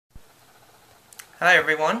Hi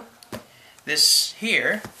everyone. This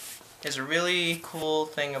here is a really cool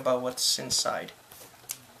thing about what's inside.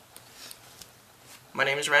 My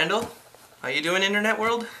name is Randall. How you doing, internet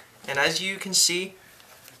world? And as you can see,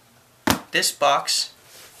 this box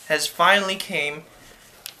has finally came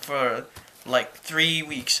for like 3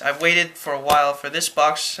 weeks. I've waited for a while for this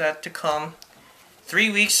box set to come.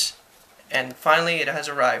 3 weeks, and finally it has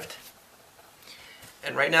arrived.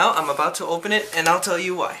 And right now I'm about to open it, and I'll tell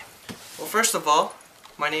you why. Well, first of all,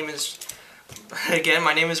 my name is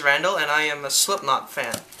Randall, and I am a Slipknot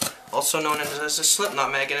fan, also known as a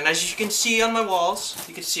Slipknot magnet. And as you can see on my walls,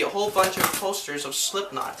 you can see a whole bunch of posters of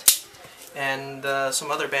Slipknot and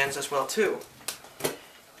some other bands as well too.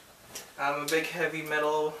 I'm a big heavy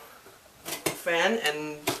metal fan,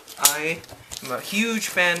 and I am a huge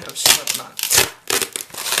fan of Slipknot.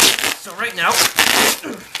 So right now,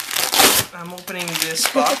 I'm opening this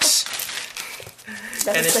box.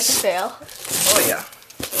 That's such a fail. Oh yeah.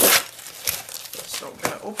 So I'm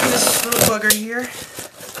going to open this little bugger here,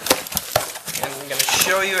 and I'm going to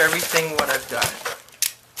show you everything what I've got.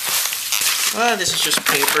 This is just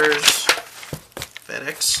papers,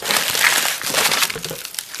 FedEx,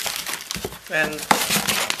 and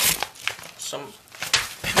some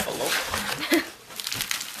envelope.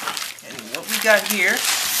 And what we got here,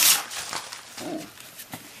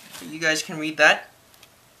 so you guys can read that,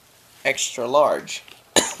 extra large.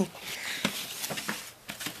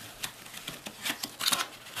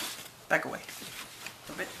 Back away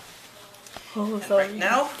a bit. And right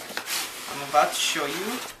now, I'm about to show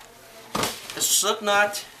you the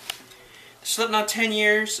Slipknot 10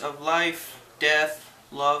 years of life, death,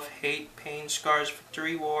 love, hate, pain, scars,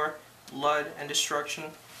 victory, war, blood, and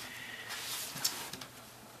destruction.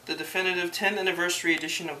 The definitive 10th Anniversary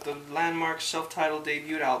edition of the landmark self-titled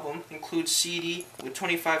debut album includes CD with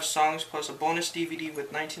 25 songs plus a bonus DVD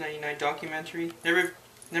with 1999 documentary,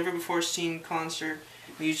 never before seen concert,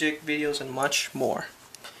 music, videos, and much more.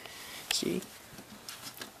 See?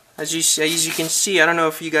 As you can see, I don't know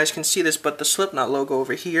if you guys can see this, but the Slipknot logo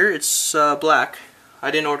over here, it's black.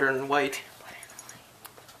 I didn't order it in white.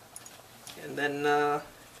 And then, well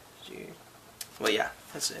yeah,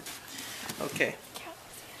 that's it. Okay.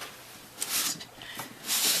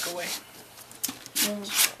 Back away.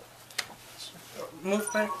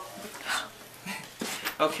 Move back.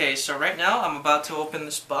 Okay, so right now I'm about to open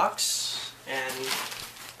this box, and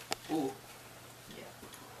ooh,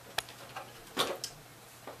 yeah.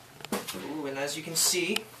 Ooh, and as you can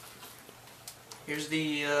see, here's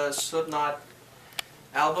the Slipknot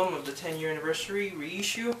album of the 10-year anniversary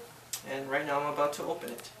reissue, and right now I'm about to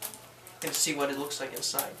open it and see what it looks like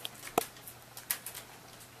inside.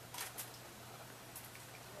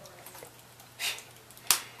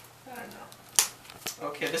 I don't know.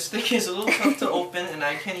 Okay, this thing is a little tough to open, and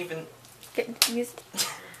I can't even use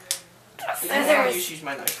scissors. Use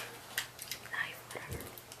my knife.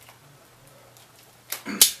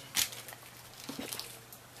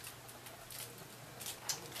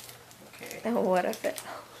 Okay. Oh, what a fit.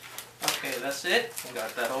 Okay, that's it. I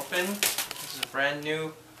got that open. This is a brand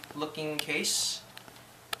new looking case.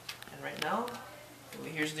 And right now,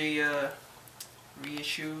 here's the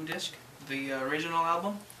reissue disc, the original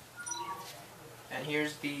album. And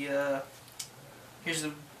here's the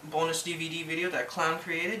bonus DVD video that Clown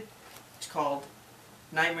created. It's called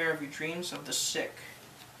Nightmare of Your Dreams of the Sick.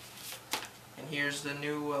 And here's the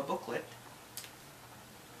new booklet.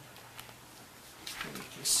 And you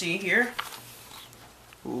can see here.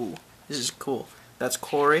 Ooh, this is cool. That's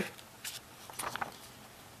Corey.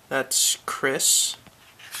 That's Chris,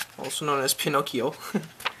 also known as Pinocchio.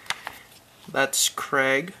 That's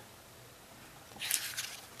Craig.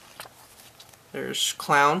 There's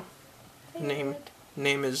Clown. Name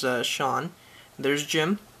is Sean. There's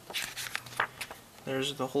Jim.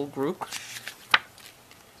 There's the whole group.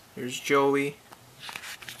 There's Joey.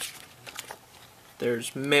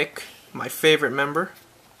 There's Mick, my favorite member.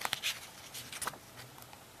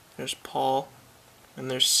 There's Paul. And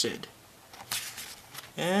there's Sid.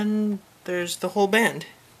 And there's the whole band.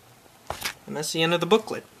 And that's the end of the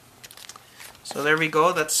booklet. So there we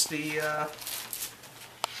go. That's the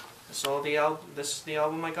this is the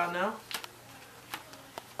album I got now.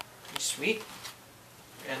 Pretty sweet.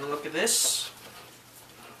 And look at this.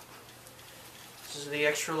 This is the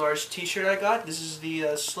extra large t-shirt I got. This is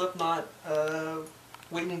the Slipknot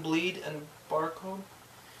Wait and Bleed and barcode.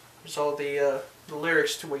 There's all the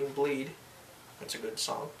lyrics to Wait and Bleed. That's a good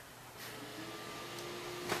song.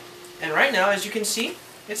 And right now, as you can see,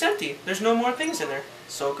 it's empty. There's no more things in there.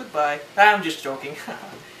 So goodbye. I'm just joking.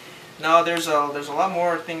 No, there's a lot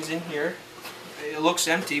more things in here. It looks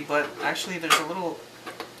empty, but actually there's a little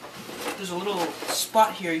there's a little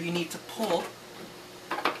spot here you need to pull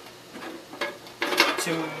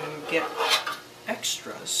to get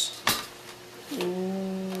extras.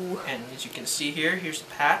 Ooh. And as you can see here, here's the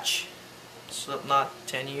patch. Slipknot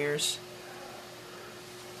 10 years.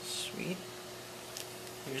 Sweet.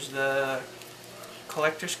 Here's the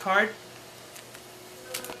collector's card.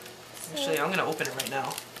 Actually, I'm gonna open it right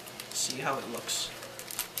now. See how it looks.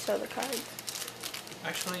 Show the cards.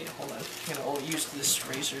 Actually, hold on. I'm gonna use this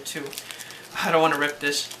razor too. I don't want to rip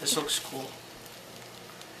this. This looks cool.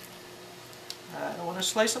 I don't want to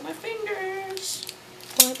slice up my fingers.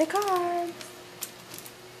 For the cards.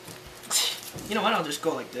 You know what? I'll just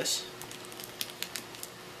go like this.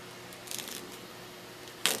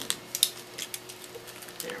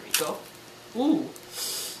 There we go. Ooh,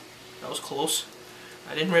 that was close.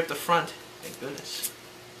 I didn't rip the front. Thank goodness.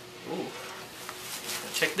 Ooh.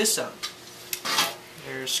 Now check this out.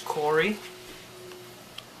 There's Corey.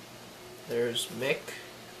 There's Mick.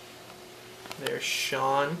 There's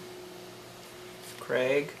Sean.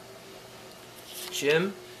 Craig.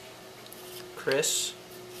 Jim. Chris.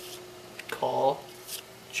 Paul.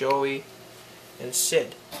 Joey. And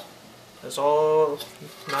Sid. That's all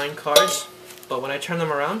 9 cards. But when I turn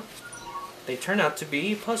them around, they turn out to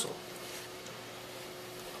be a puzzle.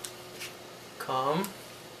 Come.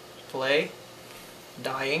 Play.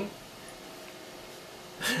 Dying.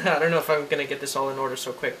 I don't know if I'm gonna get this all in order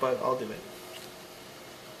so quick, but I'll do it.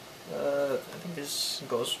 I think this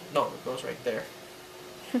goes, no, it goes right there.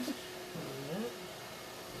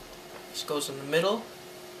 This goes in the middle.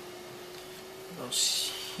 It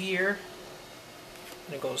goes here.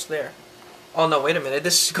 And it goes there. Oh no, wait a minute.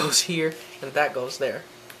 This goes here and that goes there.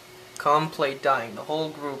 Come, play, dying. The whole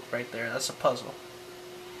group right there. That's a puzzle.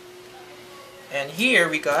 And here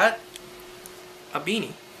we got a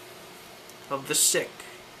beanie of the sick.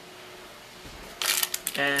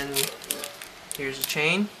 And here's a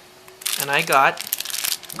chain. And I got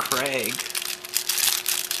Craig.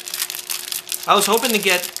 I was hoping to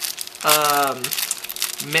get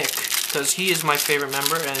Mick, because he is my favorite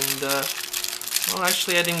member, and well,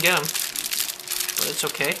 actually I didn't get him, but it's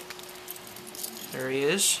okay. There he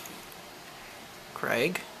is,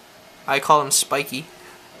 Craig. I call him Spiky.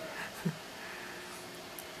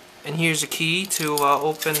 And here's a key to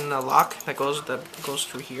open the lock that goes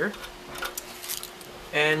through here.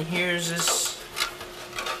 And here's this.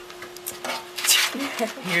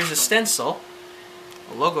 Here's a stencil,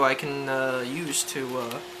 a logo I can use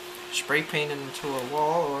to spray paint into a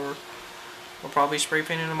wall, or probably spray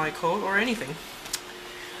paint into my coat, or anything.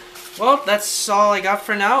 Well, that's all I got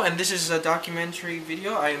for now, and this is a documentary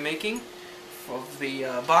video I am making of the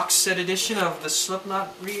box set edition of the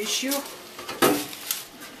Slipknot reissue.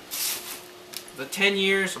 The 10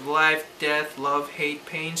 years of life, death, love, hate,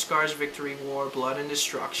 pain, scars, victory, war, blood, and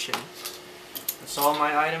destruction. That's all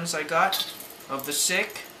my items I got. Of the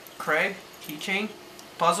sick, Craig, keychain,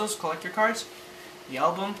 puzzles, collector cards, the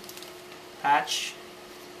album, patch,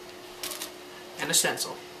 and a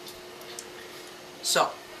stencil. So,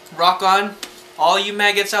 rock on. All you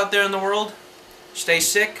maggots out there in the world, stay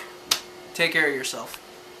sick, take care of yourself.